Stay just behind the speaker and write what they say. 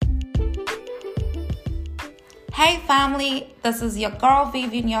Hey family, this is your girl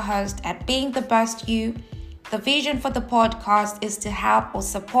Vivian, your host at Being the Best You. The vision for the podcast is to help or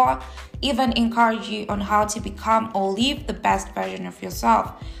support, even encourage you on how to become or live the best version of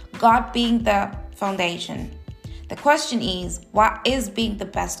yourself, God being the foundation. The question is, what is being the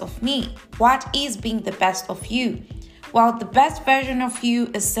best of me? What is being the best of you? Well, the best version of you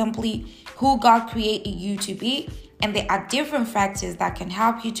is simply who God created you to be, and there are different factors that can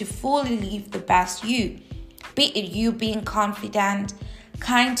help you to fully live the best you. Be it you being confident,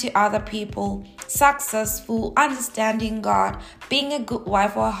 kind to other people, successful, understanding God, being a good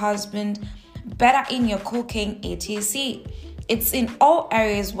wife or husband, better in your cooking, etc. It's in all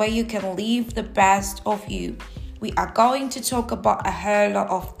areas where you can live the best of you. We are going to talk about a whole lot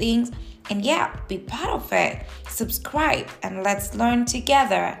of things, and be part of it. Subscribe and let's learn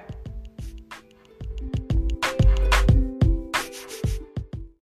together.